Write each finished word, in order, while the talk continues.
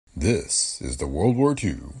This is the World War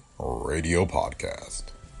II Radio Podcast.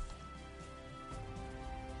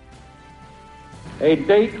 A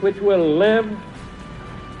date which will live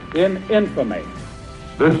in infamy.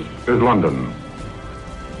 This is London.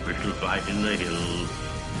 We shall fight in the hills.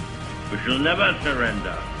 We shall never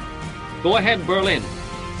surrender. Go ahead, Berlin.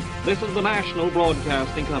 This is the National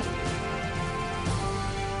Broadcasting Company.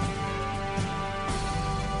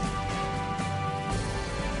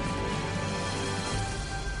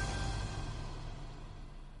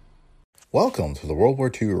 Welcome to the World War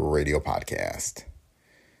II Radio Podcast.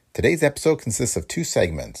 Today's episode consists of two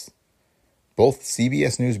segments, both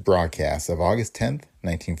CBS News broadcasts of August 10th,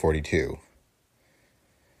 1942.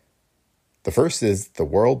 The first is the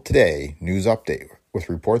World Today News Update, with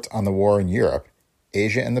reports on the war in Europe,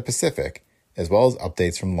 Asia, and the Pacific, as well as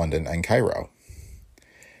updates from London and Cairo.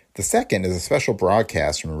 The second is a special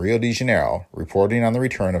broadcast from Rio de Janeiro, reporting on the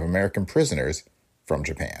return of American prisoners from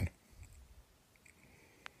Japan.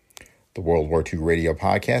 The World War II Radio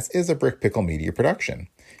Podcast is a Brick Pickle Media production.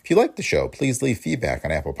 If you like the show, please leave feedback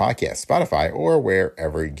on Apple Podcasts, Spotify, or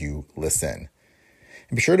wherever you listen.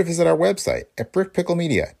 And be sure to visit our website at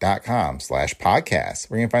brickpicklemedia.com/podcasts,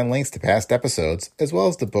 where you can find links to past episodes, as well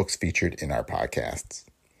as the books featured in our podcasts.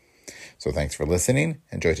 So thanks for listening.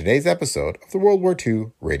 Enjoy today's episode of the World War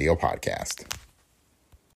II Radio Podcast.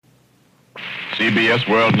 CBS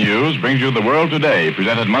World News brings you The World Today,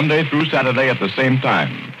 presented Monday through Saturday at the same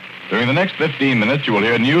time. During the next 15 minutes, you will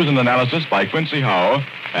hear news and analysis by Quincy Howe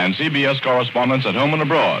and CBS correspondents at home and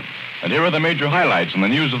abroad. And here are the major highlights in the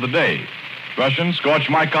news of the day. Russians scorch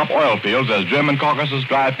Maikop oil fields as German Caucasus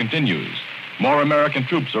drive continues. More American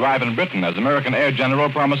troops arrive in Britain as American Air General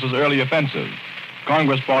promises early offensive.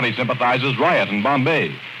 Congress party sympathizers riot in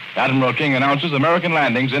Bombay. Admiral King announces American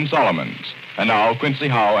landings in Solomons. And now, Quincy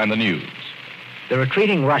Howe and the news. The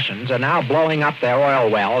retreating Russians are now blowing up their oil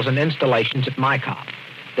wells and installations at Maikop.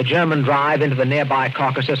 The German drive into the nearby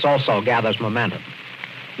Caucasus also gathers momentum.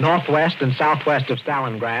 Northwest and southwest of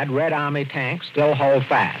Stalingrad, Red Army tanks still hold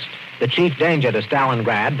fast. The chief danger to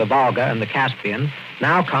Stalingrad, the Volga and the Caspian,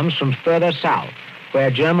 now comes from further south, where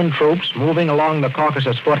German troops moving along the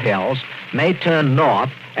Caucasus foothills may turn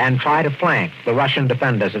north and try to flank the Russian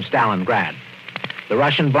defenders of Stalingrad. The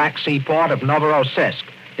Russian Black Sea port of Novorossiysk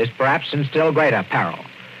is perhaps in still greater peril.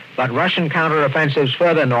 But Russian counteroffensives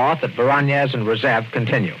further north at Voronezh and Rzhev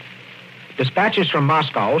continue. Dispatches from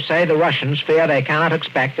Moscow say the Russians fear they cannot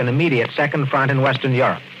expect an immediate second front in Western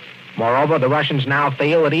Europe. Moreover, the Russians now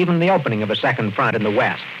feel that even the opening of a second front in the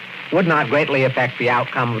West would not greatly affect the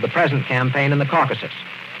outcome of the present campaign in the Caucasus.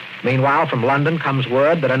 Meanwhile, from London comes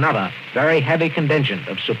word that another very heavy contingent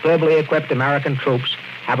of superbly equipped American troops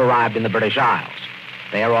have arrived in the British Isles.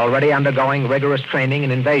 They are already undergoing rigorous training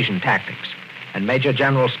in invasion tactics. And Major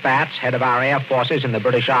General Spaatz, head of our air forces in the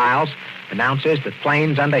British Isles, announces that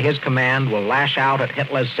planes under his command will lash out at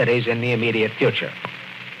Hitler's cities in the immediate future.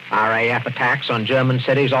 RAF attacks on German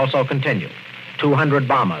cities also continue. 200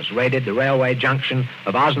 bombers raided the railway junction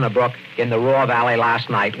of Osnabrück in the Ruhr Valley last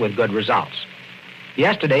night with good results.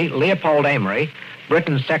 Yesterday, Leopold Amery,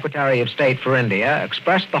 Britain's Secretary of State for India,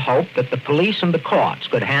 expressed the hope that the police and the courts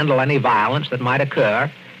could handle any violence that might occur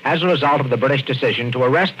as a result of the British decision to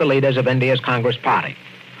arrest the leaders of India's Congress Party.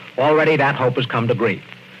 Already that hope has come to grief.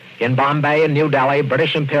 In Bombay and New Delhi,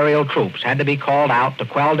 British imperial troops had to be called out to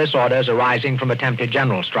quell disorders arising from attempted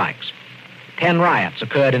general strikes. 10 riots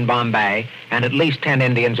occurred in Bombay, and at least 10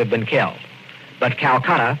 Indians have been killed. But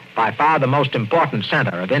Calcutta, by far the most important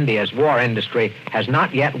center of India's war industry, has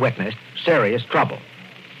not yet witnessed serious trouble.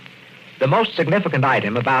 The most significant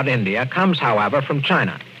item about India comes, however, from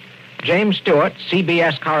China. James Stewart,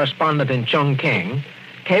 CBS correspondent in Chongqing,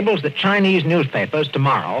 cables that Chinese newspapers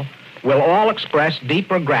tomorrow will all express deep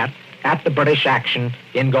regret at the British action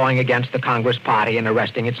in going against the Congress Party and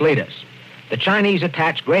arresting its leaders. The Chinese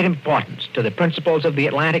attach great importance to the principles of the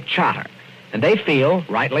Atlantic Charter, and they feel,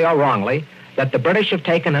 rightly or wrongly, that the British have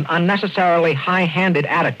taken an unnecessarily high-handed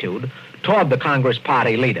attitude toward the Congress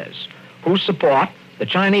Party leaders, whose support the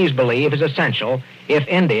Chinese believe is essential if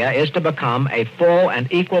India is to become a full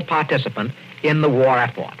and equal participant in the war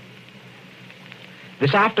effort.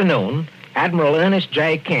 This afternoon, Admiral Ernest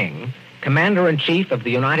J. King, Commander-in-Chief of the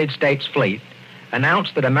United States Fleet,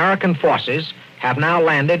 announced that American forces have now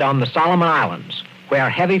landed on the Solomon Islands, where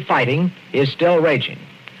heavy fighting is still raging.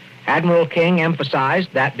 Admiral King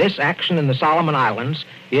emphasized that this action in the Solomon Islands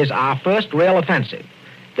is our first real offensive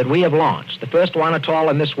that we have launched, the first one at all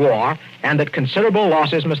in this war, and that considerable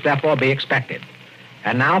losses must therefore be expected.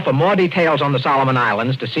 And now for more details on the Solomon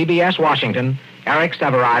Islands, to CBS Washington, Eric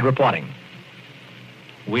Severide reporting.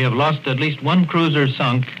 We have lost at least one cruiser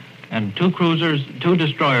sunk and 2 cruisers, 2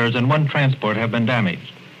 destroyers, and 1 transport have been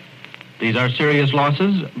damaged. These are serious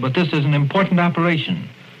losses, but this is an important operation,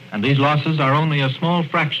 and these losses are only a small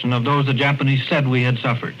fraction of those the Japanese said we had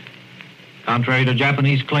suffered. Contrary to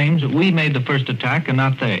Japanese claims, we made the first attack and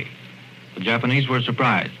not they. The Japanese were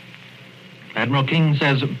surprised. Admiral King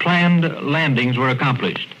says planned landings were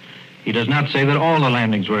accomplished. He does not say that all the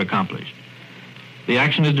landings were accomplished. The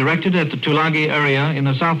action is directed at the Tulagi area in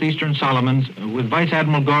the southeastern Solomons, with Vice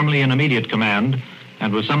Admiral Gormley in immediate command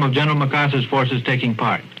and with some of General MacArthur's forces taking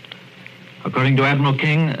part. According to Admiral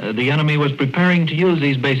King, the enemy was preparing to use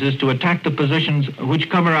these bases to attack the positions which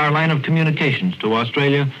cover our line of communications to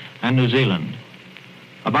Australia and New Zealand.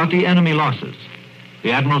 About the enemy losses,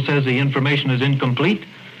 the Admiral says the information is incomplete,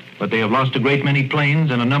 but they have lost a great many planes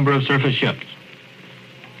and a number of surface ships.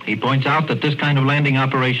 He points out that this kind of landing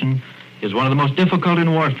operation is one of the most difficult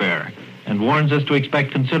in warfare and warns us to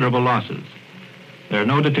expect considerable losses. There are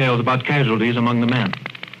no details about casualties among the men.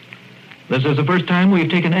 This is the first time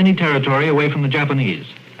we've taken any territory away from the Japanese,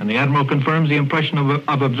 and the Admiral confirms the impression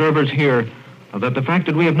of observers here that the fact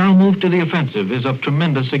that we have now moved to the offensive is of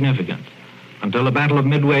tremendous significance. Until the Battle of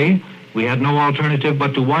Midway, we had no alternative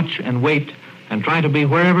but to watch and wait and try to be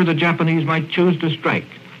wherever the Japanese might choose to strike,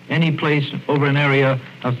 any place over an area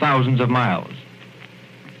of thousands of miles.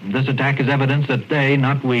 This attack is evidence that they,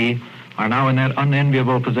 not we, are now in that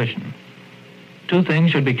unenviable position. 2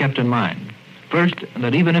 things should be kept in mind. First,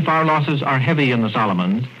 that even if our losses are heavy in the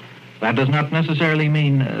Solomons, that does not necessarily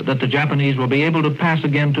mean that the Japanese will be able to pass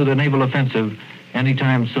again to the naval offensive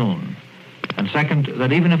anytime soon. And second,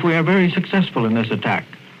 that even if we are very successful in this attack,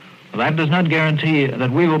 that does not guarantee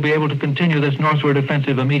that we will be able to continue this northward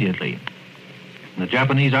offensive immediately. The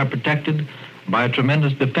Japanese are protected by a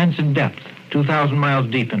tremendous defense in depth, 2,000 miles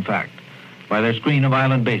deep, in fact, by their screen of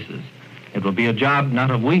island bases. It will be a job not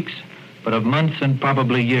of weeks, but of months and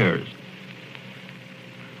probably years.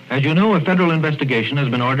 As you know, a federal investigation has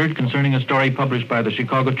been ordered concerning a story published by the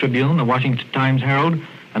Chicago Tribune, the Washington Times Herald,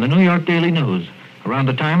 and the New York Daily News around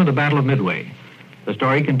the time of the Battle of Midway. The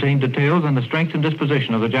story contained details on the strength and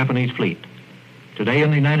disposition of the Japanese fleet. Today in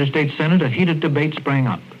the United States Senate, a heated debate sprang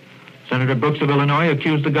up. Senator Brooks of Illinois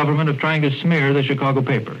accused the government of trying to smear the Chicago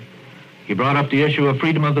paper. He brought up the issue of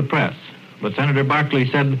freedom of the press, but Senator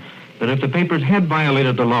Barkley said that if the papers had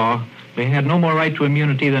violated the law, they had no more right to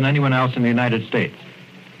immunity than anyone else in the United States.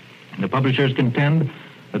 The publishers contend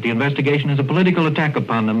that the investigation is a political attack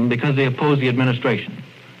upon them because they oppose the administration.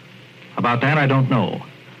 About that, I don't know.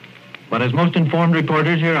 But as most informed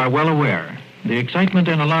reporters here are well aware, the excitement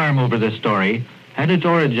and alarm over this story had its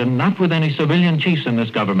origin not with any civilian chiefs in this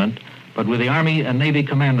government, but with the Army and Navy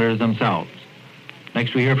commanders themselves.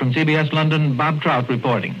 Next we hear from CBS London, Bob Trout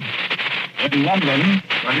reporting. In London,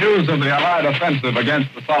 the news of the Allied offensive against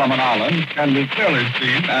the Solomon Islands can be clearly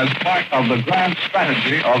seen as part of the grand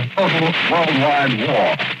strategy of total worldwide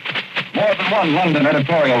war. More than one London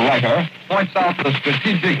editorial writer points out the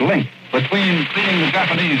strategic link between cleaning the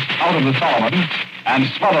Japanese out of the Solomons and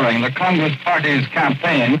smothering the Congress Party's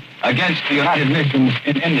campaign against the United Nations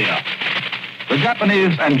in India. The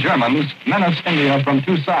Japanese and Germans menace India from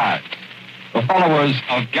 2 sides. The followers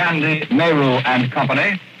of Gandhi, Nehru, and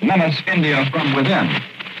company menace India from within.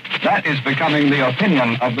 That is becoming the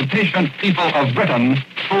opinion of the patient people of Britain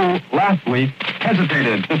who, last week,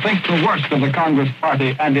 hesitated to think the worst of the Congress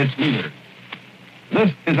Party and its leaders. This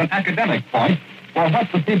is an academic point, for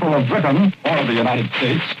what the people of Britain, or the United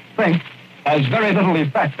States, think has very little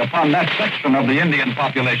effect upon that section of the Indian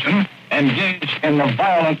population engaged in the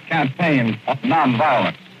violent campaign of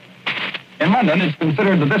nonviolence. In London, it's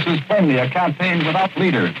considered that this is plainly a campaign without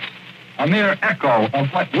leaders, a mere echo of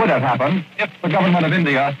what would have happened if the government of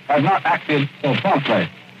India had not acted so promptly.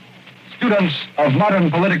 Students of modern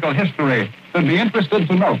political history should be interested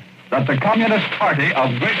to note that the Communist Party of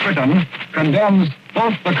Great Britain condemns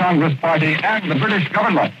both the Congress Party and the British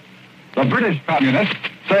government. The British Communists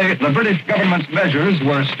say the British government's measures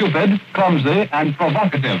were stupid, clumsy, and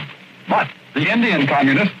provocative. But the Indian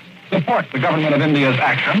Communists support the government of India's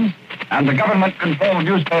actions, and the government-controlled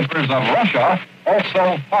newspapers of Russia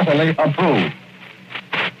also heartily approve.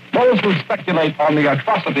 Those who speculate on the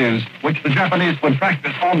atrocities which the Japanese would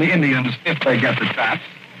practice on the Indians if they get the chance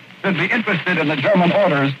should be interested in the German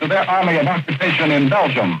orders to their army of occupation in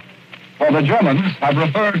Belgium. For the Germans have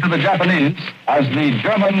referred to the Japanese as the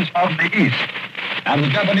Germans of the East, and the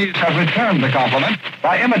Japanese have returned the compliment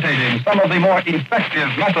by imitating some of the more effective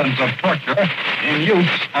methods of torture in use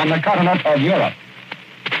on the continent of Europe.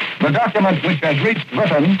 The document which has reached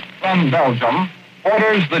Britain from Belgium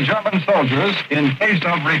orders the German soldiers, in case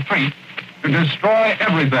of retreat, to destroy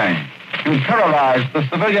everything, to terrorize the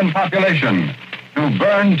civilian population, to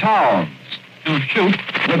burn towns, to shoot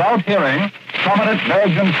without hearing prominent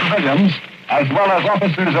Belgian civilians as well as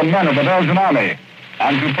officers and men of the Belgian army,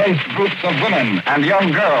 and to place groups of women and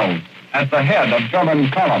young girls at the head of German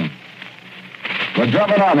columns. The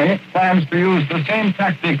German army plans to use the same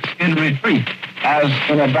tactics in retreat as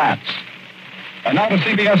in advance. And now to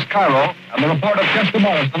CBS Cairo and the report of Chester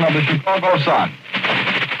Morrison of the Chicago Sun.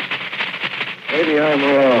 Maybe I'm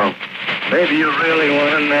wrong. Maybe you really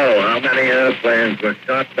want to know how many airplanes were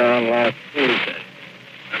shot down last Tuesday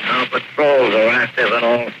and how patrols are active in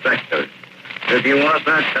all sectors. If you want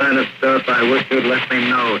that kind of stuff, I wish you'd let me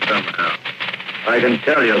know somehow. I can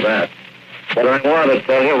tell you that. But I want to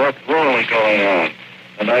tell you what's really going on.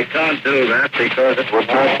 And I can't do that because it would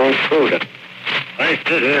not be prudent. I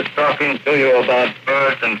sit here talking to you about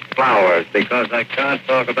birds and flowers because I can't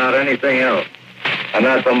talk about anything else. And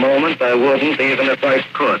at the moment, I wouldn't even if I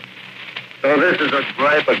could. So this is a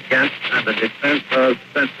gripe against and a defense of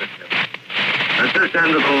censorship. At this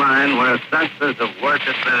end of the line, where censors have worked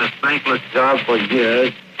at their thankless job for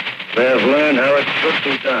years, they have learned how it should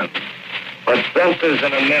be done. But censors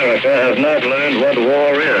in America have not learned what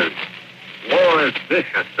war is. War is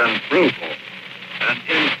vicious and brutal and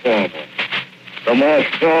informal. The more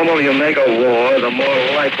formal you make a war, the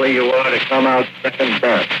more likely you are to come out second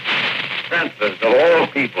best. Censors of all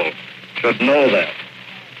people should know that.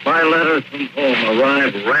 My letters from home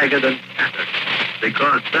arrive ragged and tattered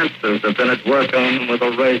because censors have been at work on them with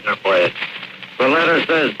a razor blade. The letter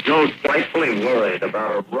says Joe's frightfully worried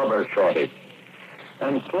about a rubber shortage.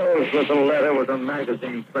 And closed with the letter was a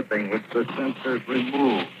magazine clipping which the censors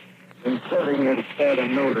removed, inserting instead a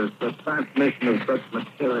notice that transmission of such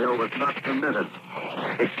material was not permitted.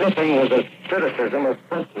 The clipping was a criticism of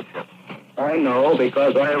censorship. I know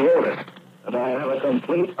because I wrote it, and I have a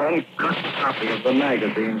complete uncut copy of the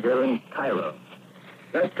magazine here in Cairo.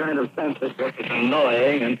 That kind of censorship is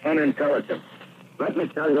annoying and unintelligent. Let me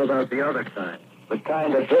tell you about the other kind, the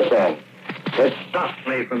kind at this end. It stops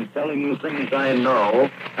me from telling you things I know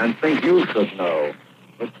and think you should know.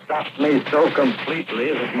 It stops me so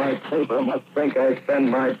completely that my paper must think I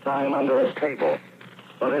spend my time under a table.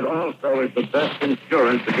 But it also is the best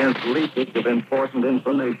insurance against leakage of important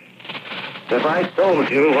information. If I told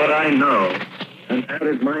you what I know and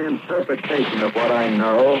added my interpretation of what I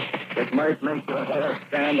know, it might make your hair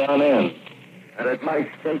stand on end. And it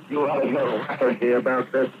might shake you out of your lethargy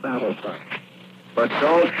about this battlefront. But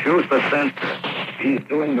don't shoot the censor. He's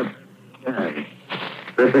doing the best he can.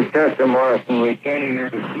 This is Chester Morrison returning here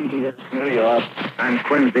to CBS New York. I'm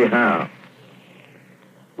Quincy Howe.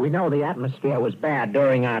 We know the atmosphere was bad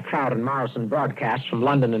during our Trout and Morrison broadcasts from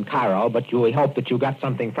London and Cairo, but we hope that you got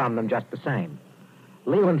something from them just the same.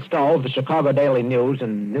 Leland Stowe, the Chicago Daily News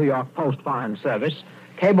and New York Post Foreign Service,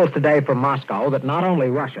 cables today from Moscow that not only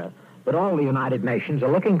Russia, but all the United Nations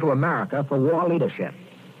are looking to America for war leadership.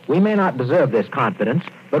 We may not deserve this confidence,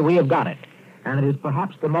 but we have got it. And it is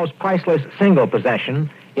perhaps the most priceless single possession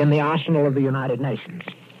in the arsenal of the United Nations.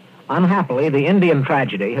 Unhappily, the Indian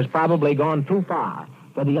tragedy has probably gone too far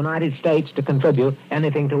for the United States to contribute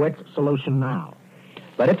anything to its solution now.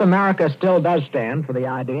 But if America still does stand for the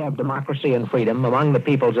idea of democracy and freedom among the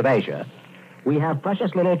peoples of Asia, we have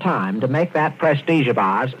precious little time to make that prestige of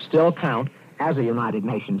ours still count as a United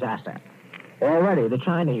Nations asset. Already, the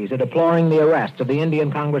Chinese are deploring the arrest of the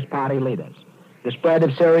Indian Congress Party leaders. The spread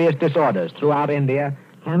of serious disorders throughout India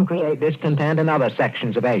can create discontent in other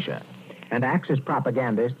sections of Asia, and Axis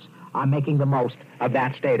propagandists are making the most of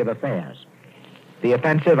that state of affairs. The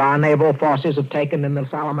offensive our naval forces have taken in the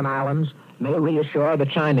Solomon Islands may reassure the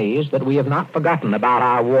Chinese that we have not forgotten about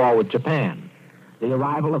our war with Japan. The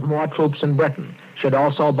arrival of more troops in Britain should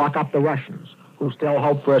also buck up the Russians, who still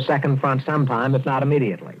hope for a second front sometime, if not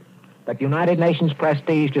immediately. But United Nations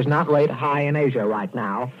prestige does not rate high in Asia right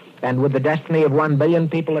now, and with the destiny of 1 billion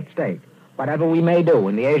people at stake, whatever we may do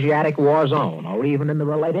in the Asiatic war zone or even in the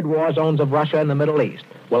related war zones of Russia and the Middle East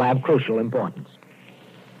will have crucial importance.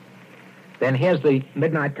 Then here's the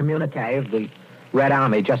midnight communique of the Red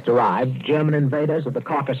Army just arrived. German invaders of the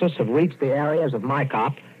Caucasus have reached the areas of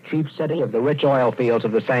Maikop, chief city of the rich oil fields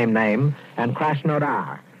of the same name, and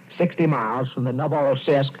Krasnodar, 60 miles from the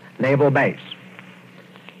Novorossiysk naval base.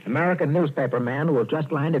 American newspapermen who have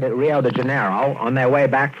just landed at Rio de Janeiro on their way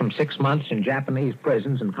back from 6 months in Japanese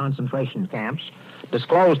prisons and concentration camps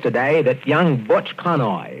disclosed today that young Butch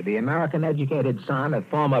Conoy, the American-educated son of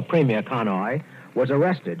former Premier Conoy, was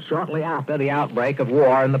arrested shortly after the outbreak of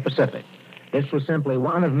war in the Pacific. This was simply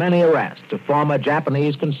one of many arrests of former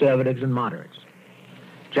Japanese conservatives and moderates.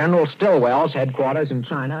 General Stilwell's headquarters in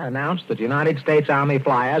China announced that United States Army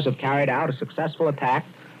flyers have carried out a successful attack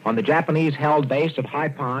on the Japanese-held base at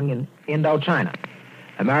Haiphong in Indochina.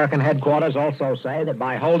 American headquarters also say that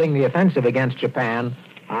by holding the offensive against Japan,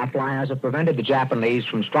 our flyers have prevented the Japanese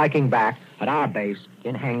from striking back at our base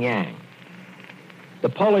in Hengyang. The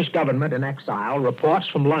Polish government in exile reports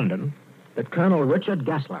from London that Colonel Richard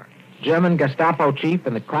Gessler, German Gestapo chief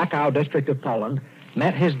in the Krakow district of Poland,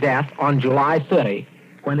 met his death on July 30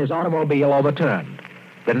 when his automobile overturned.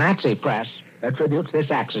 The Nazi press attributes this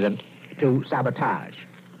accident to sabotage.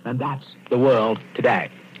 And that's the world today.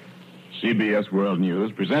 CBS World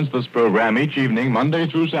News presents this program each evening, Monday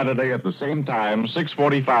through Saturday at the same time,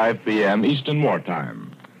 6:45 p.m. Eastern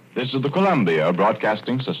Wartime. This is the Columbia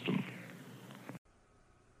Broadcasting System.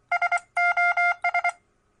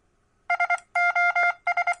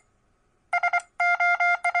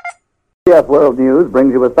 CBS World News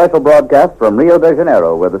brings you a special broadcast from Rio de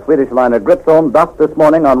Janeiro, where the Swedish liner Gripsholm docked this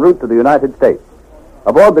morning en route to the United States.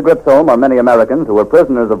 Aboard the Gripsholm are many Americans who were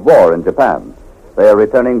prisoners of war in Japan. They are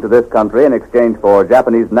returning to this country in exchange for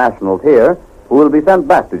Japanese nationals here who will be sent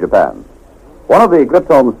back to Japan. One of the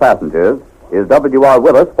Gripsholm's passengers is W.R.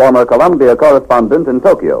 Willis, former Columbia correspondent in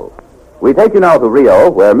Tokyo. We take you now to Rio,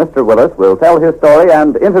 where Mr. Willis will tell his story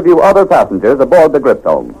and interview other passengers aboard the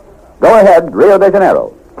Gripsholm. Go ahead, Rio de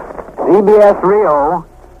Janeiro. CBS Rio,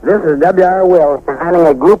 this is W.R. Willis presenting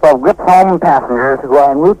a group of Gripsholm passengers who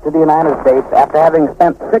are en route to the United States after having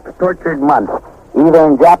spent 6 tortured months, either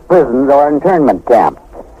in Jap prisons or internment camps.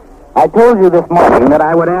 I told you this morning that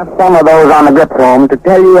I would ask some of those on the Gripsholm to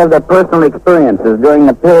tell you of their personal experiences during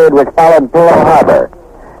the period which followed Pearl Harbor.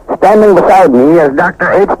 Standing beside me is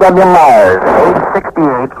Dr. H.W. Myers, age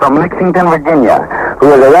 68, from Lexington, Virginia, who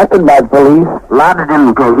was arrested by police, lodged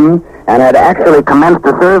in prison, and had actually commenced to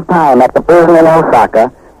serve time at the prison in Osaka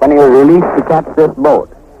when he was released to catch this boat.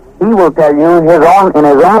 He will tell you in his own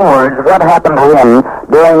words what happened to him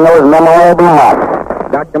during those memorable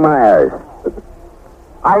months. Dr. Myers.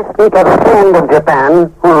 I speak as a friend of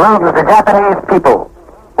Japan who loves the Japanese people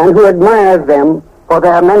and who admires them for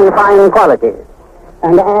their many fine qualities.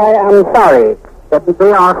 And I am sorry that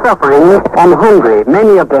they are suffering and hungry,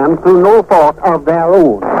 many of them through no fault of their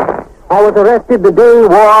own. I was arrested the day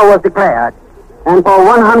war was declared, and for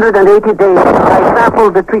 180 days I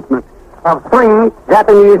sampled the treatment of 3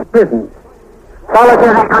 Japanese prisons.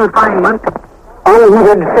 Solitary confinement,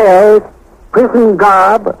 unheated cells, prison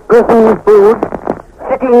garb, prison food,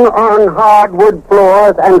 sitting on hardwood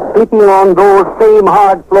floors and sleeping on those same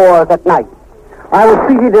hard floors at night. I was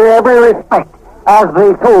treated in every respect, as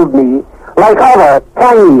they told me, like other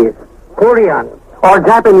Chinese, Korean, or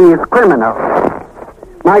Japanese criminals.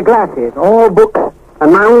 My glasses, all books,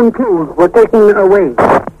 and my own tools were taken away.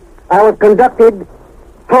 I was conducted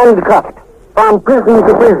handcuffed from prison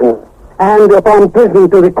to prison and from prison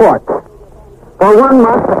to the courts. For 1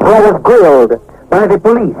 month, I was grilled by the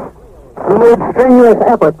police, who made strenuous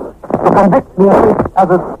efforts to convict me as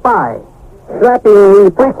a spy, slapping me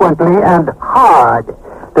frequently and hard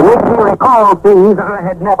to make me recall things I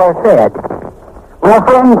had never said. My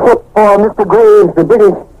friendship for Mr. Graves, the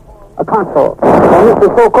British consul, and Mr.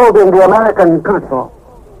 Sokovin, the American consul,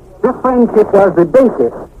 this friendship was the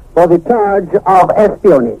basis for the charge of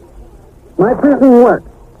espionage. My prison work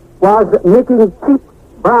was making cheap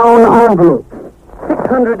brown envelopes.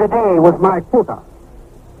 600 a day was my quota.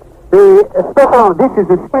 This is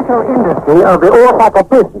the special industry of the Osaka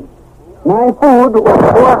prison. My food was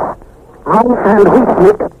horse, rice, and wheat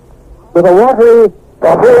mix with a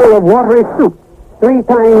bowl of watery soup 3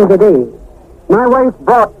 times a day. My wife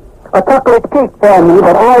brought a chocolate cake for me,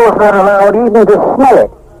 but I was not allowed even to smell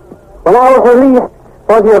it. When I was released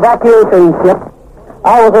for the evacuation ship,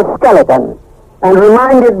 I was a skeleton and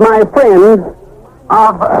reminded my friends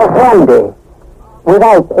of Gandhi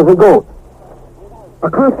without the goat. A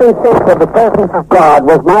constant sense of the presence of God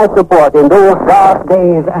was my support in those dark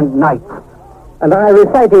days and nights. And I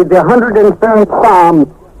recited the 103rd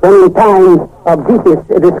Psalm in times of deepest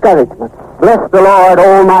discouragement. Bless the Lord,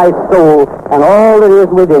 O my soul, and all that is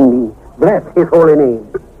within me. Bless his holy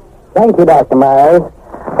name. Thank you, Dr. Myers.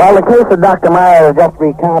 While the case of Dr. Myers just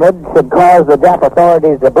recounted should cause the Jap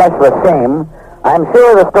authorities to blush with shame, I'm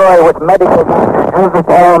sure the story which medical doctor Joseph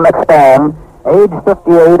L. McSpan, age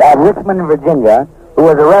 58, of Richmond, Virginia, who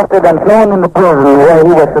was arrested and thrown into prison where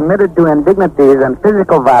he was submitted to indignities and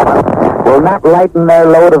physical violence, will not lighten their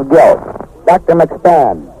load of guilt. Dr.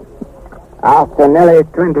 McSpan. After nearly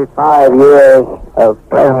 25 years of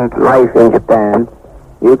pleasant life in Japan,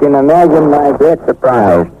 you can imagine my great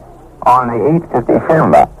surprise on the 8th of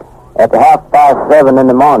December at 7:30 in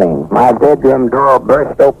the morning. My bedroom door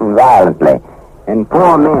burst open violently, and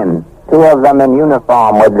 4 men, 2 of them in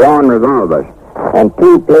uniform with drawn revolvers, and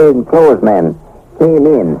 2 plainclothesmen came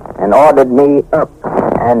in and ordered me up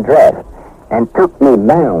and dressed and took me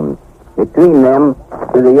bound between them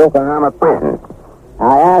to the Yokohama prison.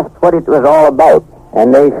 I asked what it was all about,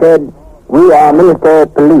 and they said, "We are military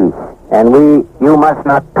police, and you must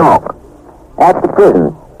not talk." At the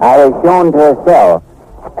prison, I was shown to a cell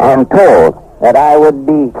and told that I would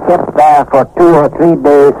be kept there for 2 or 3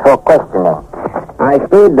 days for questioning. I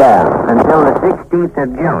stayed there until the 16th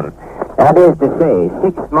of June, that is to say,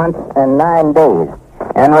 6 months and 9 days,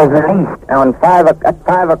 and was released at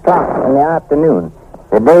 5 o'clock in the afternoon,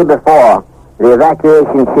 the day before the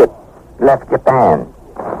evacuation ship left Japan.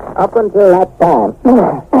 Up until that time,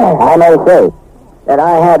 I may say that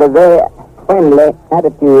I had a very friendly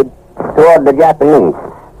attitude toward the Japanese,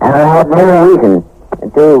 and I had no reason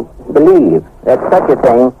to believe that such a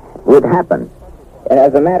thing would happen. And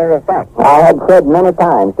as a matter of fact, I had said many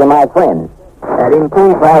times to my friends that in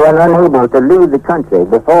case I was unable to leave the country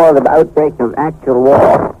before the outbreak of actual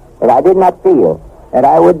war, that I did not feel that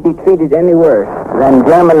I would be treated any worse than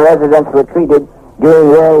German residents were treated during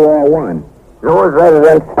World War I. Those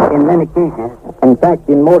residents, in many cases, in fact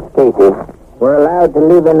in most cases, were allowed to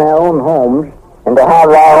live in their own homes and to have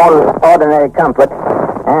their own ordinary comforts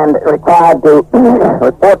and required to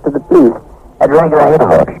report to the police at regular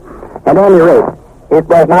intervals. At any rate, it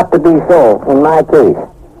was not to be so in my case.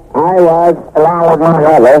 I was, along with many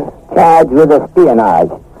others, charged with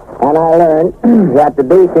espionage, and I learned that the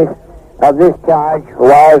basis of this charge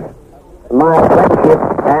was my friendship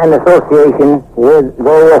and association with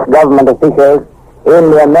various government officials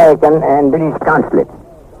in the American and British consulates.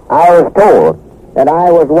 I was told that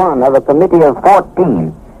I was one of a committee of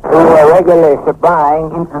 14 who were regularly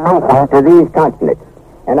supplying information to these consulates.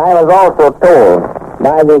 And I was also told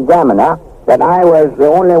by the examiner that I was the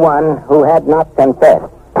only one who had not confessed.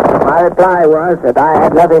 My reply was that I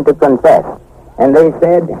had nothing to confess. And they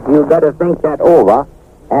said, "You better think that over,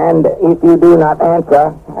 and if you do not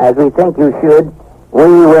answer as we think you should,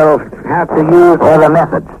 we will have to use other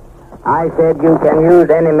methods." I said, "You can use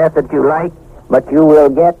any method you like, but you will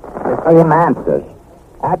get the same answers."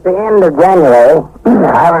 At the end of January,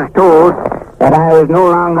 I was told that I was no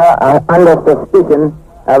longer under suspicion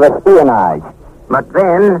of espionage. But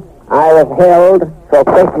then I was held for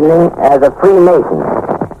questioning as a Freemason.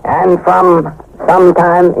 And from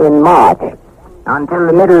sometime in March until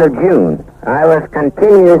the middle of June, I was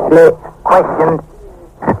continuously questioned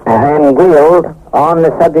and grilled on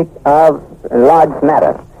the subject of Lodge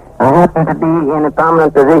matters. I happened to be in a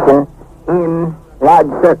prominent position in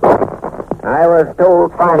Lodge Circle. I was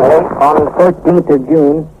told finally on the 13th of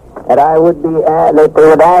June that I would be that they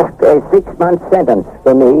would ask a 6-month sentence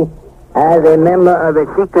for me as a member of a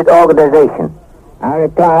secret organization. I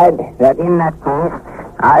replied that in that case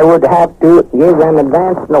I would have to give them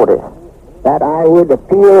advance notice that I would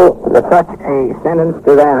appeal such a sentence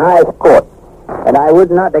to their highest court, that I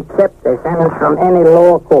would not accept a sentence from any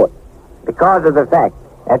lower court because of the fact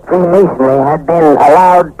that Freemasonry had been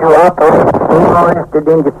allowed to operate unmolested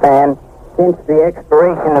in Japan since the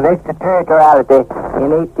expiration of extraterritoriality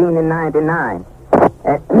in 1899.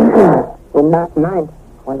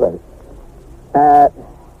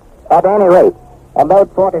 At any rate, about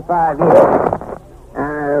 45 years,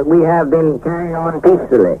 we have been carrying on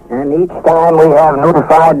peacefully, and each time we have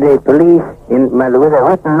notified the police with a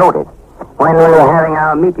written notice when we were having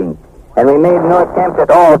our meetings, and we made no attempt at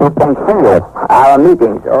all to conceal our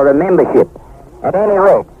meetings or the membership. At any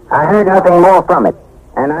rate, I heard nothing more from it,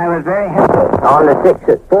 and I was very happy on the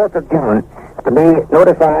 4th of June to be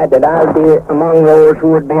notified that I'll be among those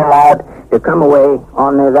who would be allowed to come away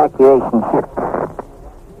on the evacuation ship.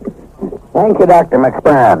 Thank you, Dr.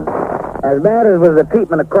 McSpan. As bad as was the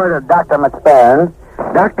treatment accorded to Dr. McSpan,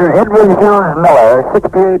 Dr. Edwin Hughes Miller, a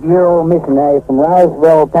 68-year-old missionary from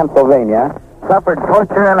Roswell, Pennsylvania, suffered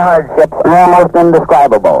torture and hardships almost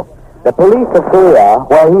indescribable. The police of Korea,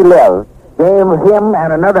 where he lived, gave him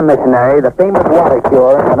and another missionary the famous water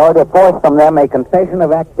cure in order to force from them a confession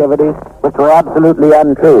of activities which were absolutely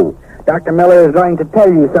untrue. Dr. Miller is going to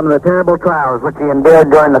tell you some of the terrible trials which he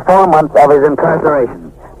endured during the 4 months of his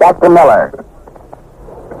incarceration. Dr. Miller.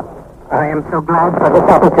 I am so glad for this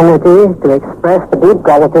opportunity to express the deep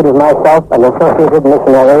gratitude of myself and associated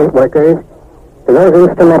missionary workers to those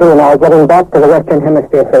instrumental in our getting back to the Western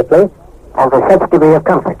Hemisphere safely and for such degree of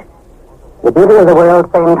comfort. The beauty of the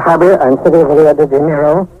world-famed harbor and city of Rio de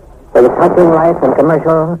Janeiro, with its hustling life and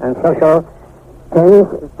commercial and social, tends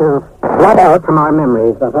to blot out from our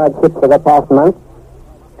memories the hardships of the past month,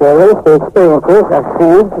 to erase the experiences of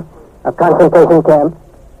siege, of concentration camps,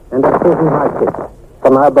 and of prison hardships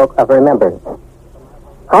from our book of remembrance.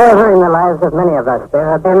 However, in the lives of many of us, there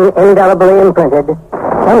have been indelibly imprinted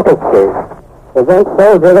some pictures events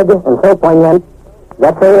so vivid and so poignant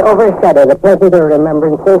that they overshadow the pleasanter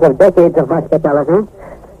remembrances of decades of hospitality,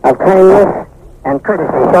 of kindness and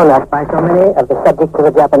courtesy shown us by so many of the subjects of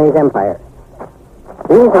the Japanese Empire.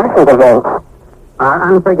 These recent events are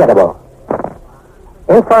unforgettable.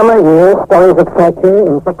 In former years, stories of torture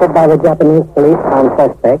inflicted by the Japanese police on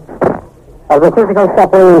suspects, of the physical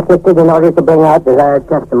suffering inflicted in order to bring out desired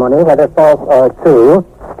testimony, whether false or true,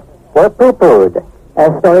 were pooh-poohed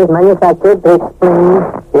as stories manufactured to explain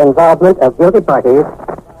the involvement of guilty parties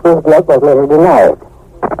whose guilt was later denied.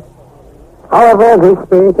 However, the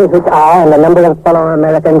experiences which I and a number of fellow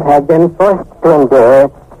Americans have been forced to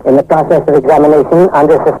endure in the process of examination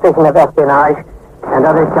under suspicion of espionage and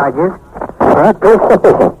other charges are proof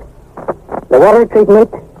sufficient. The water treatment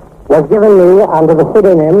was given me under the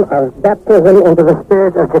pseudonym of baptism into the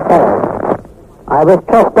spirit of Japan. I was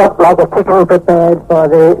trussed up like a chicken prepared for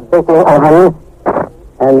the baking oven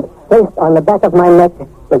and placed on the back of my neck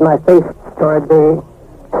with my face toward the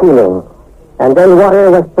ceiling. And then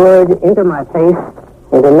water was poured into my face,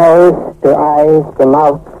 into nose, to eyes, to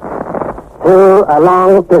mouth, through a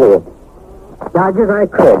long period. Dodge as I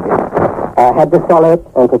could, I had to swallow it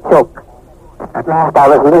and to choke. At last I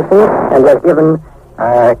was loosened and was given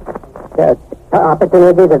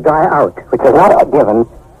opportunity to dry out, which was not given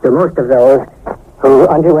to most of those who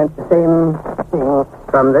underwent the same thing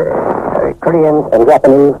from the Koreans and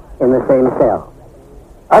Japanese in the same cell.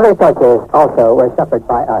 Other tortures also were suffered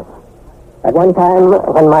by us. At one time,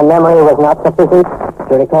 when my memory was not sufficient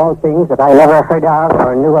to recall things that I never heard of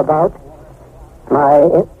or knew about,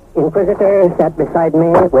 my inquisitor sat beside me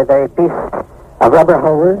with a piece of rubber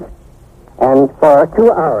hose and for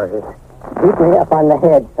 2 hours beat me upon the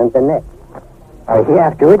head and the neck. He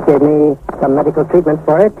afterward gave me some medical treatment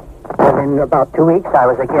for it, and in about 2 weeks I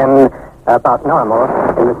was again about normal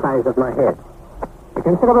in the size of my head. A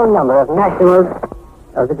considerable number of nationals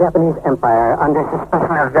of the Japanese Empire, under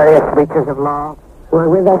suspicion of various breaches of law, who were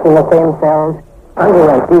with us in the same cells,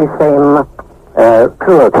 underwent these same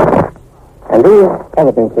cruelties. And these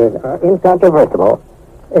evidences are incontrovertible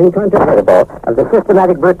of the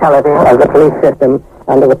systematic brutality of the police system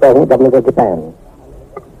under the present government of Japan.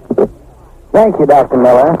 Thank you, Dr.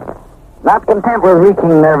 Miller. Not content with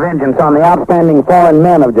wreaking their vengeance on the outstanding foreign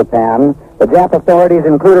men of Japan, the Jap authorities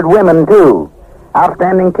included women, too.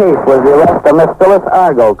 Outstanding case was the arrest of Miss Phyllis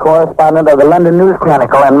Argo, correspondent of the London News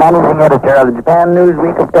Chronicle and managing editor of the Japan News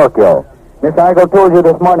Week of Tokyo. Miss Argo told you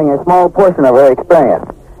this morning a small portion of her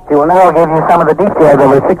experience. She will now give you some of the details of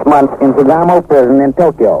her 6 months in Sugamo Prison in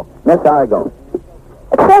Tokyo. Miss Argo.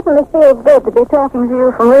 It certainly feels good to be talking to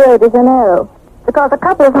you from Rio de Janeiro, because a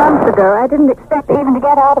couple of months ago I didn't expect even to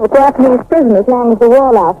get out of a Japanese prison as long as the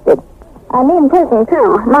war lasted. I mean prison,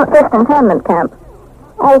 too, not just internment camp.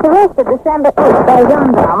 I was arrested December 8th by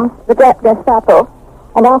gendarmes, the Gestapo,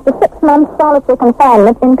 and after 6 months solitary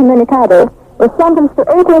confinement incommunicado, was sentenced to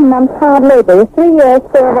 18 months hard labor with 3 years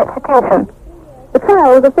fear of execution. The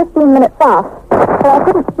trial was a 15-minute farce, so I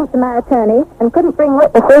couldn't speak to my attorney and couldn't bring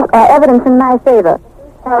witnesses or evidence in my favor.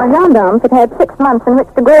 While the gendarmes had had 6 months in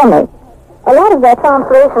which to grill me. A lot of their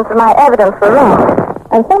translations of my evidence were wrong,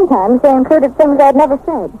 and sometimes they included things I'd never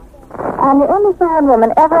said. I'm the only foreign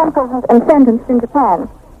woman ever imprisoned and sentenced in Japan.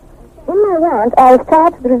 In my warrant, I was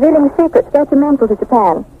charged with revealing secrets detrimental to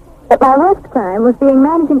Japan. But my worst crime was being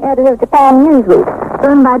managing editor of Japan Newsweek,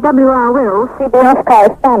 owned by W.R. Wills, CBS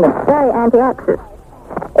correspondent, very anti-Axis.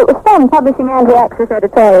 It was fun publishing anti-Axis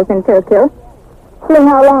editorials in Tokyo, seeing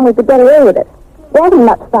how long we could get away with it. There wasn't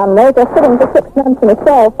much fun, though, just sitting for 6 months in a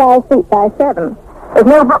cell 5 feet by 7, with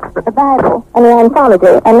no books but the Bible and the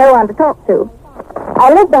anthology, and no one to talk to.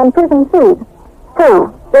 I lived on prison food,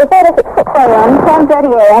 too. They fed us at 6 a.m.,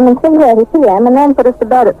 10:30 a.m., and 3:30 p.m., and then put us to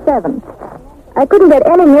bed at 7. I couldn't get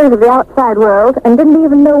any news of the outside world, and didn't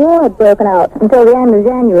even know war had broken out until the end of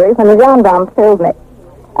January, when the gendarmes told me.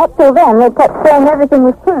 Up till then, they kept saying everything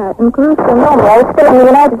was quiet and crucial and normal. I was still in the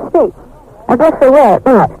United States. I guess they were at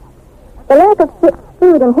that. The lack of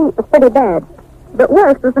food and heat was pretty bad, but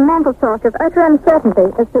worse was the mental torture of utter uncertainty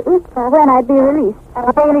as to if or when I'd be released on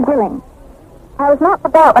a daily billing. I was knocked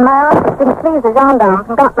about when my answers didn't please the gendarmes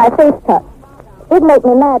and got my face cut. It did make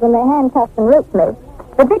me mad when they handcuffed and roped me.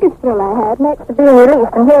 The biggest thrill I had next to being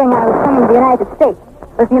released and hearing I was coming to the United States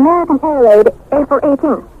was the American air raid April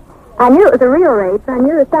 18th. I knew it was a real raid, so I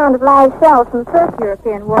knew the sound of live shells from the first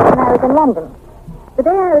European war when I was in London. The day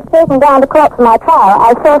I was taken down to court for my trial,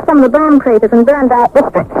 I saw some of the bomb craters in burned-out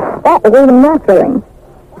districts. That was even more thrilling.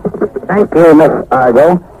 Thank you, Miss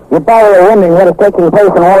Argo. You probably are wondering what is taking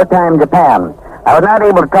place in wartime Japan. I was not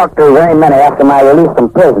able to talk to very many after my release from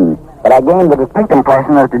prison. But I gained the distinct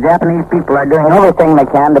impression that the Japanese people are doing everything they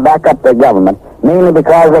can to back up their government, mainly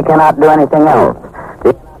because they cannot do anything else.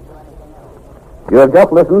 You have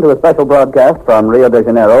just listened to a special broadcast from Rio de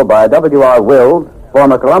Janeiro by W.R. Wills,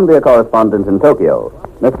 former Columbia correspondent in Tokyo.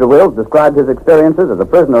 Mr. Wills described his experiences as a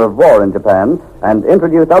prisoner of war in Japan and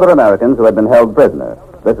introduced other Americans who had been held prisoner.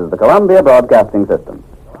 This is the Columbia Broadcasting System.